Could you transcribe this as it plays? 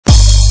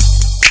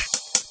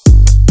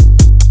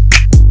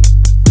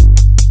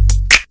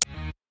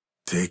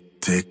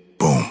Tick, tick,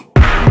 boom.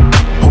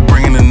 Who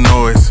bringing the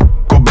noise?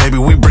 Go baby,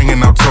 we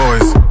bringing our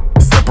toys.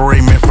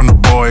 Separate men from the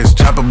boys.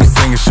 Chopper be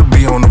singing, she'll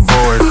be on the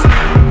voice.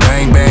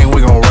 Bang, bang,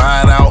 we gon'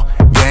 ride out.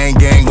 Gang,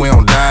 gang, we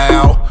don't die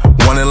out.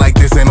 Want it like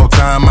this, ain't no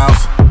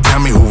timeouts. Tell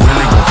me who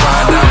really gon'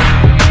 find out.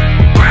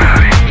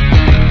 Rowdy,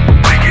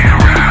 we get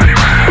rowdy,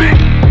 rowdy.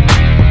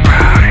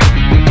 Rowdy,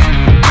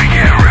 we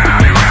get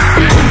rowdy,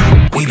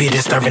 rowdy. We be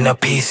disturbing the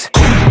peace.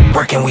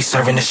 Working, we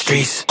serving the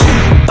streets.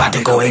 About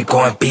to go hit,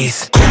 going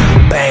beast.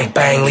 Bang,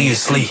 bang, leave you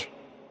sleep.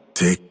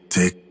 Tick,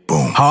 tick,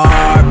 boom.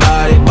 Hard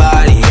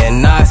body,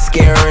 and not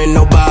scaring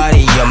nobody.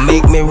 You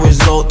make me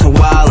resort to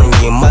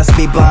wildin'. You must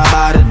be blind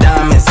by the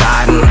diamonds.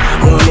 I done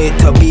want it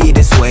to be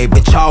this way,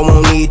 but y'all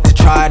won't need to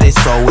try this,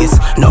 so it's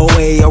no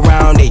way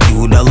around it.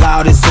 You the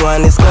loudest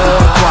one, it's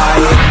going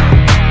quiet.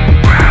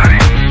 Rowdy,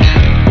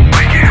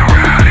 we get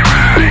rowdy,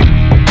 rowdy.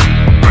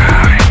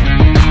 Rowdy,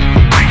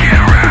 we get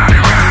rowdy,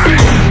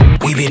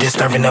 rowdy. We be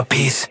disturbing the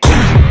peace.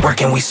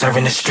 Working, we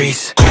serving the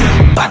streets.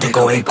 About to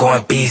go hit,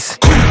 going beast.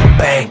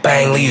 Bang,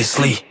 bang, leave you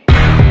sleep.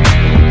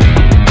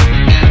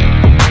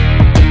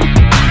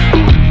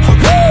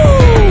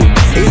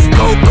 It's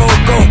go, go,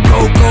 go, go,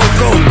 go,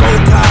 go, go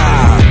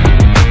time.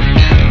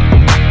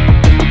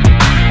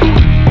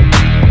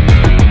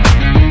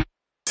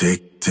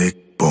 Tick,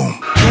 tick, boom.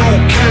 You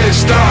can't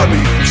stop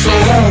me, so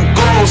who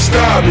gon'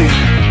 stop me?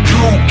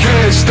 You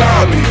can't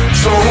stop me,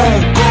 so who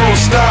gon'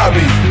 stop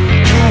me?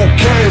 You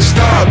can't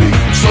stop me,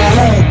 so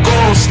who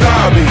gon'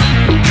 stop me?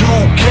 You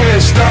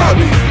can't stop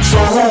me, so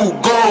who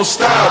gon'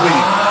 stop me?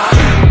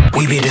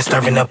 We be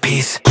disturbing the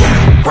peace.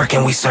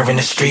 Working, we serving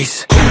the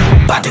streets.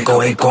 About to go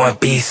hit, going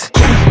beast.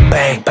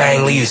 Bang,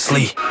 bang, leave you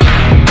sleep.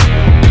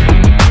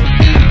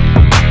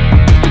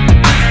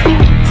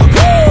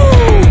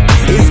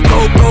 It's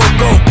go, go,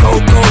 go, go,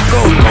 go,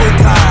 go, go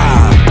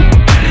time.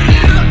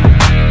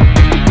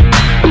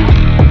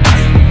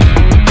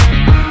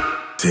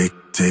 Tick,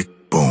 tick,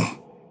 boom.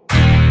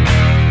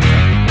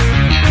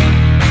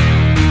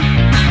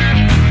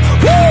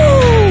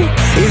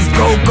 It's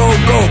go, go,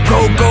 go,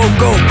 go, go,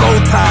 go, go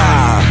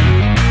time.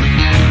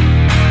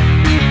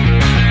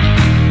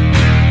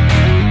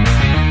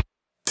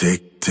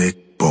 Tick,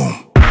 tick, boom.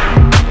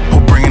 Who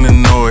bringing the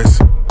noise?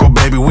 Go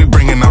baby, we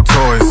bringing our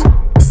toys.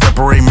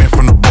 Separate men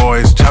from the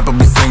boys. Chopper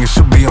be singing,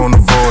 she'll be on the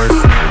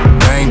voice.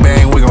 Bang,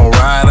 bang, we gon'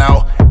 ride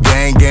out.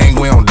 Gang, gang,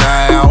 we don't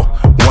die out.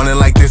 Want it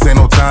like this, ain't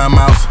no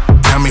timeouts.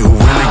 Tell me who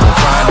really gon'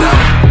 find out.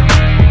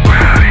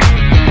 Rowdy,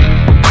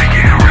 we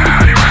get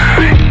rowdy,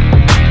 rowdy.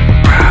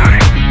 Rowdy,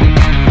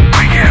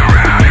 we get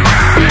rowdy,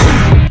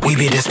 rowdy. We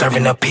be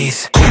disturbing the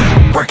peace.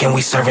 Working,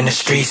 we serving the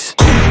streets.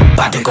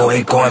 About to go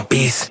hit, going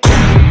beast.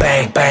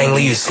 Bang, bang,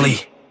 leave you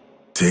sleep.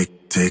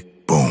 Tick,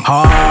 tick, boom.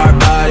 Hard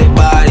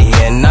body,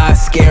 and not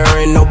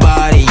scaring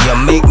nobody. You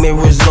make me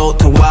resort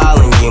to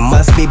wildin'. You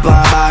must be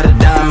blind by the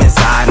diamonds.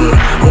 I done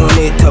want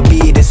it to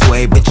be this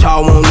way, but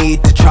y'all won't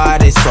need to try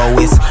this, so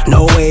it's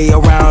no way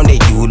around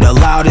it. You the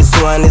loudest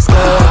one, it's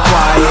going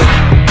quiet.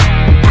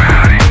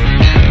 Rowdy,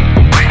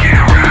 we get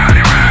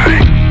rowdy, rowdy.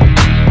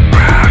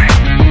 Rowdy,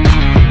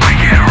 we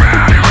get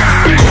rowdy,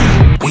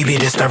 rowdy. We be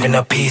disturbing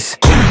the peace.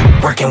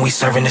 Working, we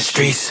serving the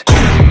streets.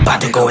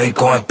 About to go hit,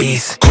 going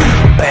beast.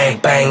 Bang,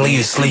 bang, leave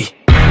you sleep.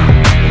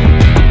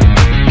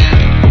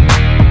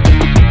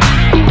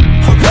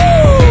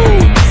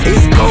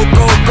 It's go,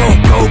 go, go,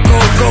 go, go,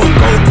 go,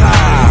 go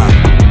time.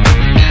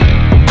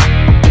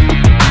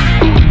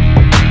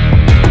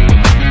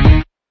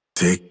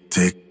 Tick,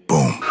 tick,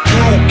 boom.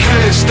 You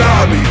can't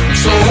stop me,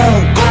 so who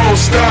gon'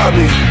 stop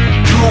me?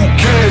 You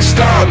can't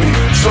stop me,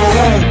 so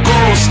who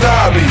gon'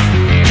 stop me?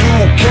 You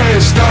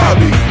can't stop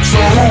me, so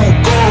who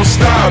gon'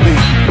 stop me?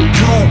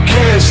 You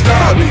can't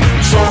stop me,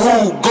 so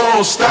who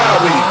gon'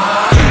 stop me?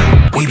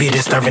 We be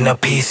disturbing the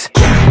peace.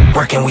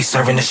 Working, we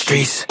serving the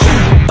streets.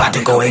 About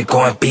to go hit,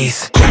 going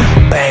beast.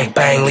 Bang,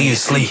 bang, leave you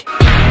sleep.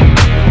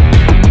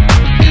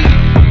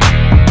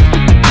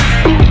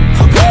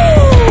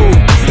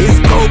 It's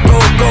go, go,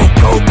 go,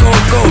 go, go,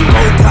 go,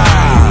 go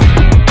time.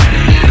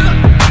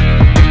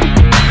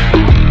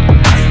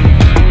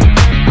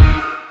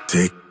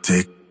 Tick,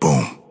 tick,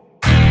 boom.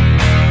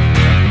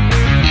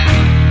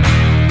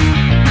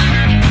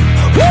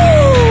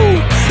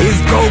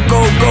 It's go,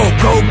 go, go,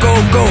 go, go,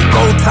 go,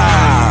 go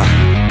time.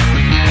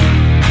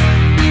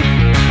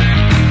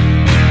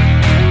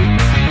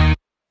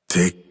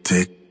 Tick,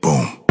 tick,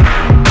 boom.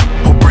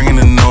 Who bringing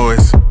the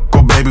noise?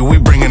 Go baby, we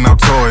bringing our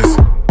toys.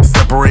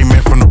 Separate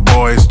men from the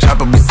boys.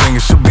 Chopper be singing,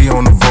 she'll be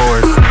on the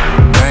voice.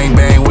 Bang,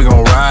 bang, we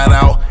gon' ride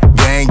out.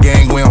 Gang,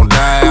 gang, we don't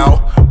die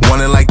out.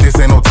 Want it like this,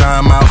 ain't no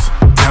timeouts.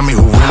 Tell me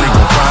who really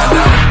gon' find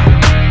out.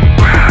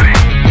 Rowdy,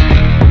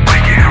 we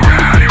get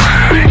rowdy,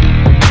 rowdy.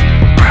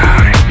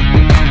 Rowdy,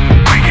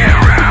 we get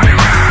rowdy,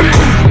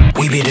 rowdy.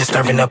 We be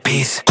disturbing the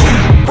peace.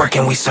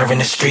 Working, we serving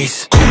the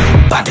streets.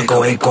 About to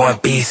go hit, going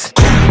beast.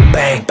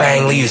 Bang,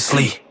 bang, leave you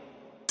sleep.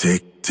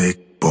 Tick,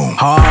 tick, boom.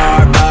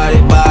 Hard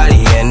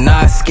body, and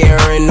not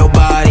scaring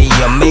nobody.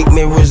 You make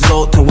me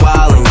resort to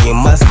wildin'. You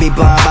must be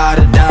blind by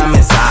the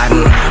diamonds. I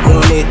done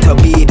want it to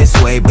be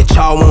this way, but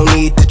y'all won't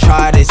need to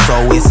try this,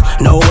 so it's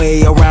no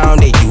way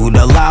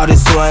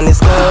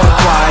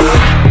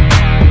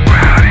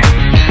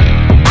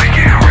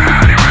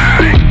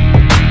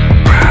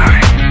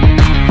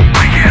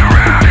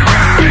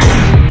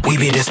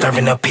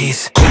disturbing the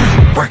peace.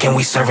 Working,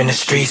 we serving the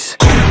streets.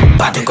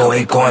 About to go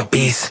 8 going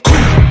beast.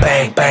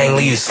 Bang, bang,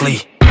 leave you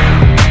sleep. Woo!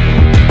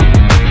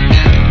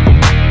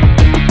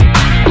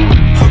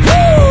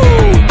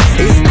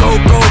 It's go,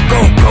 go,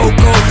 go, go,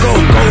 go, go,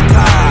 go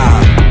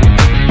time.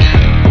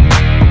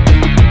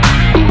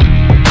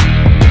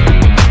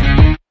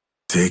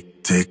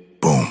 Tick,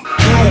 tick, boom.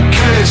 You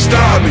can't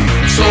stop me,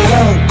 so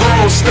who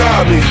gon'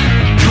 stop me?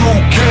 You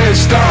can't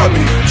stop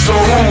me, so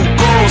who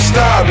gon'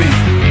 stop me?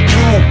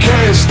 You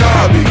can't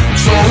stop me,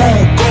 so who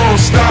gon'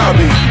 stop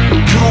me?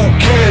 You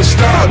can't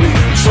stop me,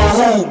 so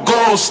who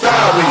gon'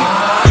 stop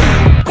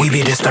me? We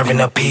be disturbing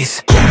the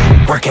peace.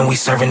 Working, we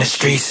serving the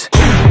streets.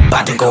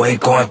 About to go 8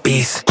 going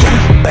beast.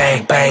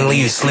 Bang, bang,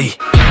 leave you sleep.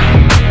 Woo!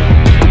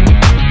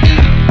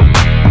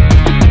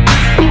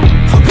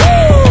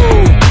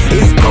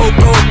 It's go,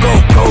 go, go,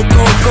 go,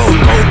 go, go,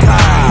 go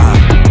time.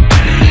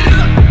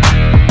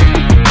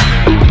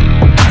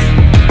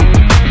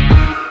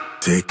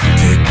 Tick,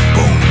 tick,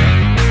 boom.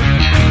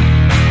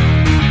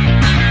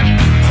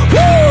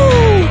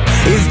 Woo!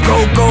 It's go,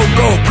 go,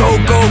 go, go,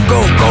 go, go,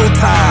 go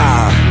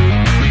time.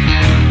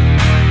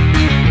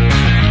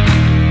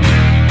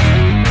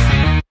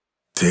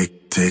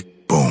 Tick,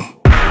 tick, boom.